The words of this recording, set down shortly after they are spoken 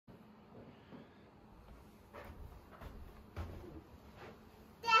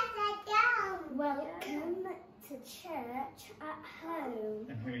at home.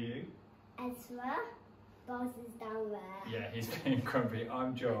 And who are you? Ezra. Boz is down there. Yeah, he's being grumpy.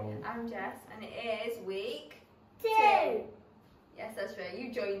 I'm Joel. I'm Jess, and it is week 2. Yes, that's right.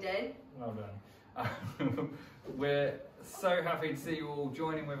 You joined in. Well done. We're so happy to see you all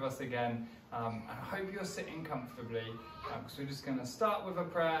joining with us again. And I hope you're sitting comfortably because we're just going to start with a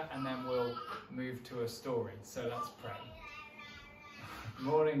prayer and then we'll move to a story. So let's pray.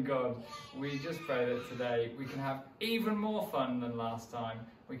 Morning God, we just pray that today we can have even more fun than last time.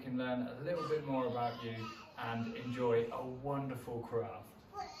 We can learn a little bit more about you and enjoy a wonderful craft.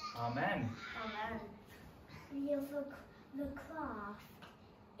 Amen. Amen. The craft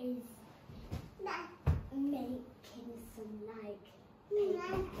is making some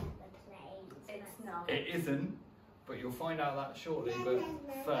paper planes. It's not. It isn't, but you'll find out that shortly. But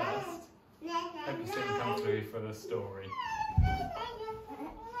first, hope you're sitting comfortably for the story.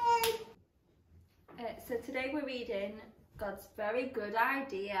 So today we're reading God's very good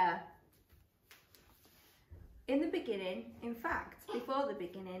idea. In the beginning, in fact, before the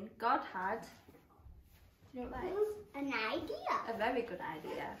beginning, God had, do you know what that is? An idea. A very good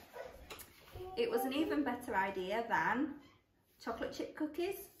idea. It was an even better idea than chocolate chip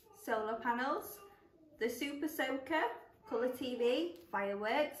cookies, solar panels, the Super Soaker, colour TV,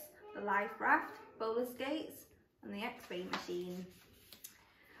 fireworks, the life raft, roller skates and the X-ray machine.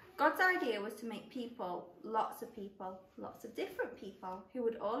 God's idea was to make lots of different people who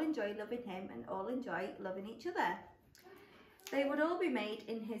would all enjoy loving him and all enjoy loving each other. They would all be made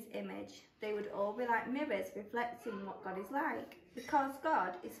in his image. They would all be like mirrors reflecting what God is like. Because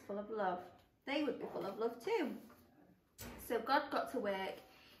God is full of love, they would be full of love too. So God got to work.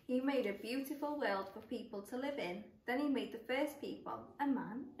 He made a beautiful world for people to live in. Then he made the first people, a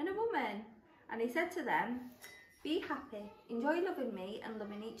man and a woman. And he said to them, be happy, enjoy loving me and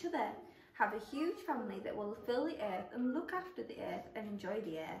loving each other. Have a huge family that will fill the earth and look after the earth and enjoy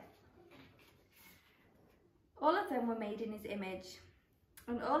the earth. All of them were made in his image,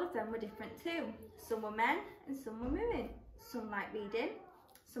 and all of them were different too. Some were men and some were women. Some liked reading,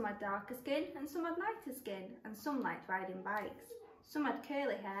 some had darker skin and some had lighter skin, and some liked riding bikes. Some had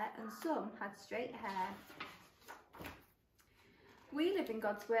curly hair and some had straight hair. We live in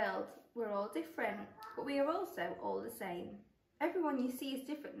God's world. We're all different, but we are also all the same. Everyone you see is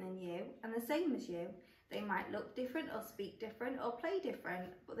different than you and the same as you. They might look different or speak different or play different,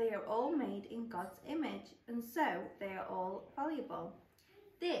 but they are all made in God's image, and so they are all valuable.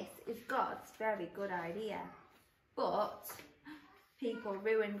 This is God's very good idea. But people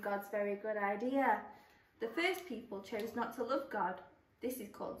ruined God's very good idea. The first people chose not to love God. This is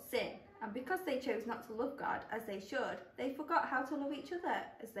called sin. And because they chose not to love God as they should, they forgot how to love each other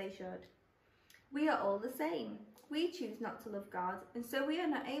as they should. We are all the same. We choose not to love God, and so we are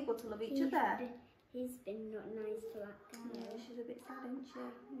not able to love each other. He's been not nice to that girl. Yeah, she's a bit sad, isn't she?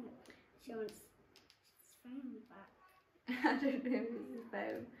 She wants his phone back. I don't know if it's his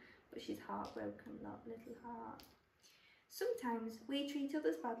phone, but she's heartbroken, little heart. Sometimes we treat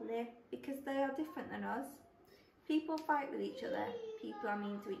others badly because they are different than us. People fight with each other. People are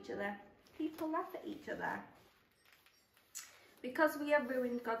mean to each other. People laugh at each other. Because we have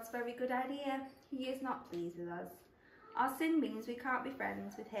ruined God's very good idea, he is not pleased with us. Our sin means we can't be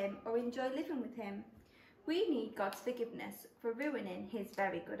friends with him or enjoy living with him. We need God's forgiveness for ruining his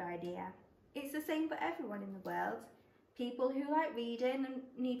very good idea. It's the same for everyone in the world. People who like reading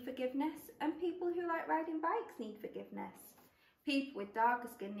need forgiveness, and people who like riding bikes need forgiveness. People with darker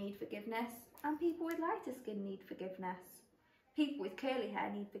skin need forgiveness, and people with lighter skin need forgiveness. People with curly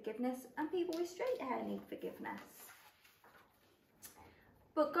hair need forgiveness, and people with straight hair need forgiveness.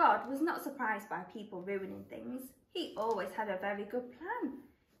 But God was not surprised by people ruining things. He always had a very good plan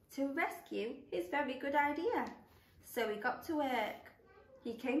to rescue his very good idea. So he got to work.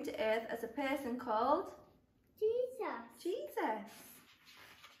 He came to earth as a person called Jesus.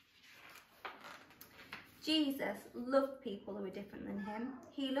 Jesus loved people who were different than him.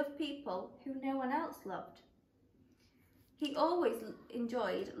 He loved people who no one else loved. He always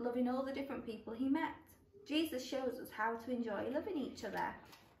enjoyed loving all the different people he met. Jesus shows us how to enjoy loving each other.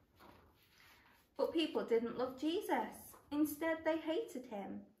 But people didn't love Jesus. Instead, they hated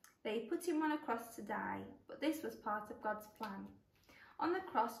him. They put him on a cross to die, but this was part of God's plan. On the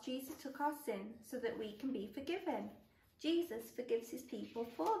cross, Jesus took our sin so that we can be forgiven. Jesus forgives his people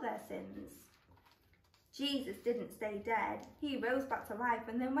for their sins. Jesus didn't stay dead. He rose back to life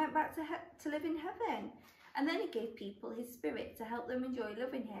and then went back to live in heaven. And then he gave people his spirit to help them enjoy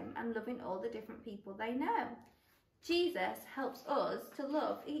loving him and loving all the different people they know. Jesus helps us to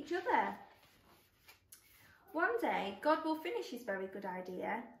love each other. One day, God will finish his very good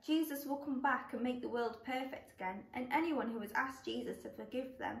idea. Jesus will come back and make the world perfect again, and anyone who has asked Jesus to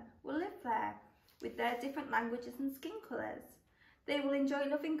forgive them will live there, with their different languages and skin colours. They will enjoy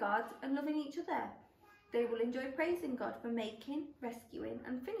loving God and loving each other. They will enjoy praising God for making, rescuing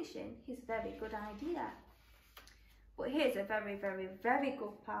and finishing his very good idea. But here's a very, very, very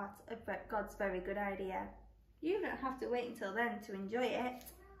good part of God's very good idea. You don't have to wait until then to enjoy it.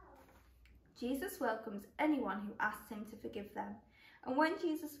 Jesus welcomes anyone who asks him to forgive them. And when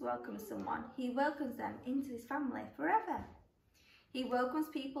Jesus welcomes someone, he welcomes them into his family forever. He welcomes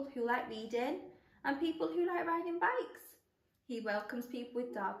people who like reading and people who like riding bikes. He welcomes people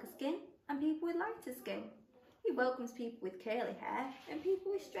with darker skin and people with lighter skin. He welcomes people with curly hair and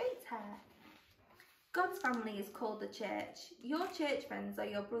people with straight hair. God's family is called the church. Your church friends are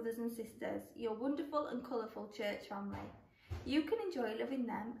your brothers and sisters, your wonderful and colourful church family. You can enjoy loving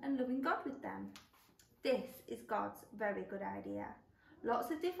them and loving God with them. This is God's very good idea. Lots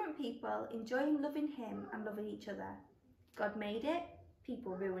of different people enjoying loving him and loving each other. God made it,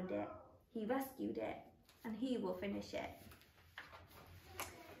 people ruined it. He rescued it, and he will finish it.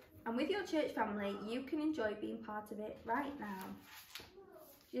 And with your church family, you can enjoy being part of it right now.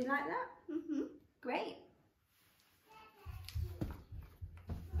 Do you like that? Mm-hmm. Great.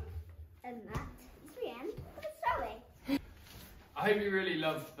 And that is the end of the story. I hope you really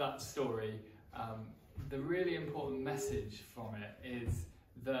loved that story. The really important message from it is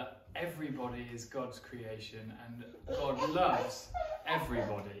that everybody is God's creation and God loves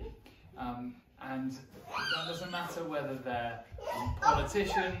everybody. And that doesn't matter whether they're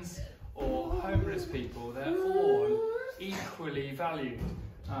politicians or homeless people, they're all equally valued.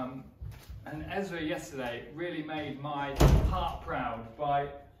 And Ezra yesterday really made my heart proud by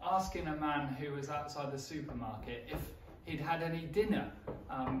asking a man who was outside the supermarket if he'd had any dinner,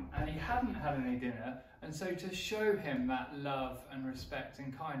 and he hadn't had any dinner, and so to show him that love and respect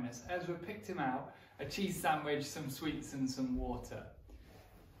and kindness, Ezra picked him out a cheese sandwich, some sweets and some water.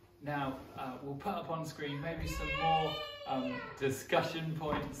 Now we'll put up on screen maybe some more discussion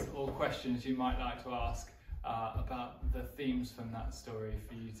points or questions you might like to ask about the themes from that story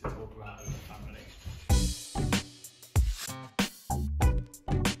for you to talk about as a family.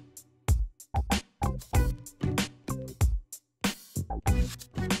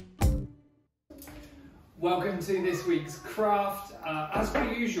 Welcome to this week's craft. As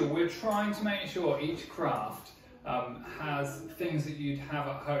per usual, we're trying to make sure each craft has things that you'd have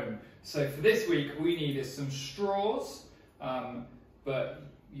at home. So for this week, we needed some straws, but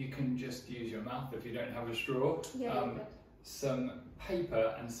you can just use your mouth if you don't have a straw. Some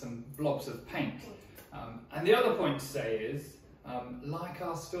paper and some blobs of paint. And the other point to say is, like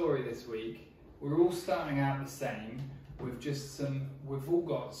our story this week, we're all starting out the same. We've all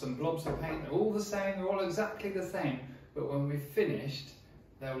got some blobs of paint. They're all the same. They're all exactly the same. But when we've finished,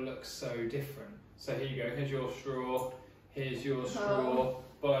 they'll look so different. So here you go. Here's your straw. Here's your straw.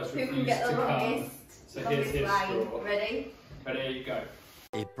 Boaz refused to come. So here's his straw. Ready? Ready, go.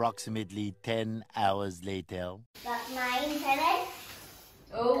 Approximately 10 hours later. That's 9, 10, 8.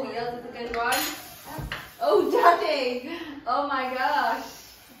 Oh, yours is a good one. Oh, Daddy! Oh my gosh.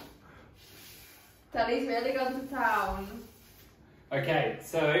 Daddy's really gone to town. Okay,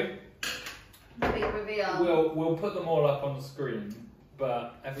 so The big reveal. we'll put them all up on the screen,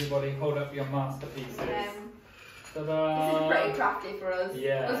 but everybody hold up your masterpieces. Ta-da! This is pretty crafty for us.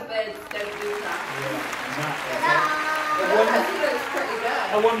 Yeah. Us birds don't do that. Yeah, and I think it looks pretty good.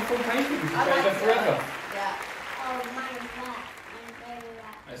 a wonderful painting to I stay like there it. forever. Yeah. Oh, mine's wet. Mine's very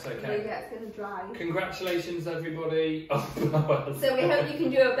wet. It's Maybe okay. it's going to dry. Congratulations, everybody. So we hope you can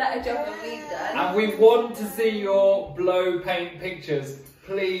do a better job than we've done. And we want to see your blow paint pictures,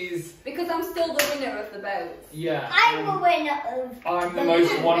 please. Because I'm still the winner of the boats. Yeah. I'm the winner of. I'm the You most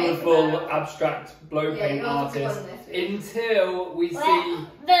didn't wonderful make that. abstract blow Yeah, paint yours was artist one this week. until we see Well,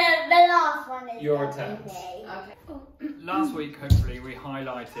 the last one is your not attempts. me. Okay. Last week, hopefully, we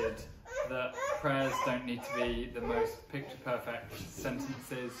highlighted that prayers don't need to be the most picture-perfect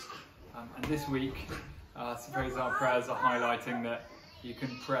sentences. And this week, I suppose our prayers are highlighting that you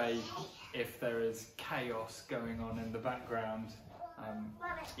can pray if there is chaos going on in the background.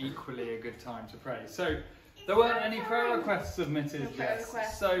 Equally a good time to pray. So there weren't any prayer requests submitted yet.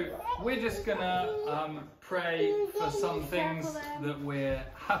 So we're just gonna pray for some things that we're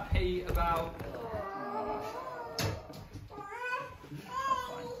happy about.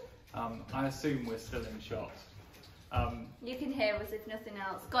 I assume we're still in shot. You can hear us if nothing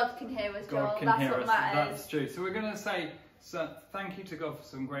else. God can hear us, God Joel. can That's hear what us. matters. That's true. So we're going to say thank you to God for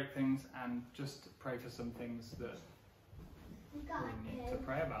some great things, and just pray for some things that we need to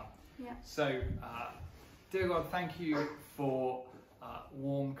pray about. Yeah. So dear God, thank you for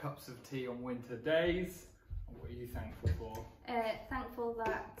warm cups of tea on winter days. What are you thankful for? Thankful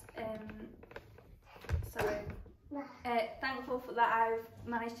that thankful for that I've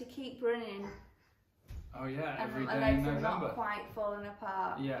managed to keep running. Oh yeah, And every my day legs in have November. not quite fallen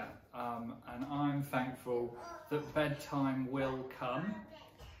apart. Yeah, and I'm thankful that bedtime will come.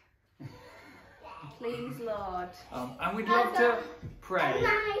 Please, Lord. And we'd love to pray.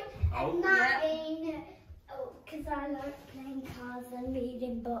 Oh, Because I like playing cards and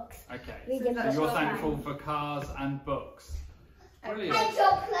reading books. okay. Reading So books. you're That's thankful fine. for cars and books. Okay. Brilliant. And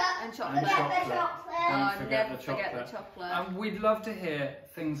chocolate. And chocolate. And chocolate. Oh, Don't forget never the forget chocolate. the chocolate. And we'd love to hear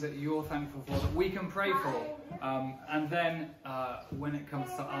things that you're thankful for that we can pray for. And then when it comes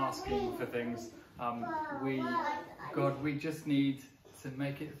to asking for things, we just need to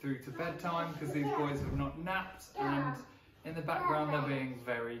make it through to bedtime because these boys have not napped, and in the background they're being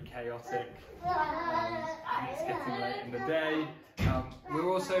very chaotic. And it's getting late in the day.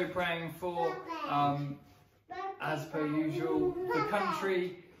 We're also praying for, as per usual, the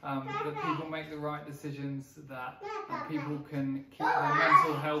country, that people make the right decisions, that people can keep their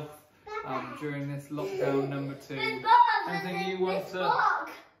mental health during this lockdown number 2. Anything you want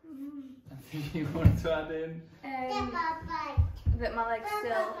to add in? That my legs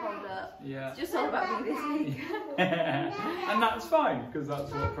still hold up. Yeah. It's just all about me this week. And that's fine, because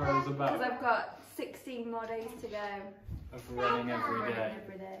that's what prayer is Because about. I've got 16 more days to go. Of running every day. Running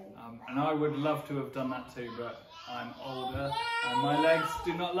every day. And I would love to have done that too, but I'm older and my legs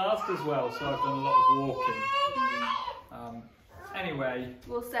do not last as well, so I've done a lot of walking. Anyway,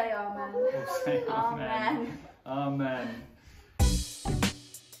 We'll say amen. we'll say amen. Amen. Amen.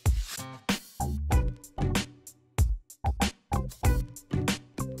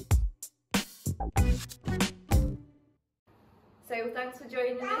 So thanks for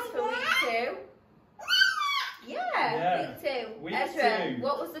joining us for week 2. Yeah, Week 2. week Ezra, 2.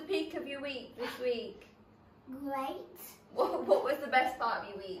 what was the peak of your week this week? Great. What was the best part of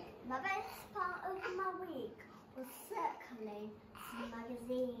your week? My best part of my week was circling some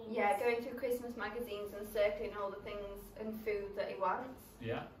magazines. Yeah, going through Christmas magazines and circling all the things and food that he wants.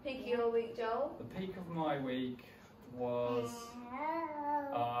 Yeah. Peak of your week, Joel? The peak of my week was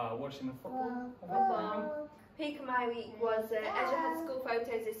watching the football. Football. Peak of my week was Ezra had school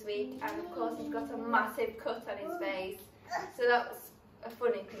photos this week, and of course he's got a massive cut on his face. So that was a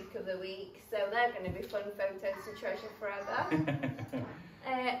funny peak of the week. So they're going to be fun photos to treasure forever.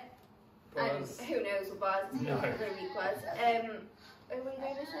 And who knows what ours peak of the week was. Are we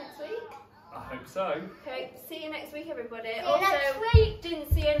doing this next week? I hope so. Okay, see you next week, everybody. See you Also, next week.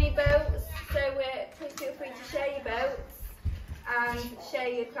 didn't see any boats, so please feel free to share your boats and share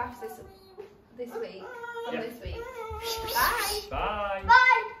your crafts this week, from Yeah. this week. Bye! Bye.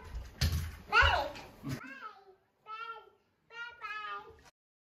 Bye.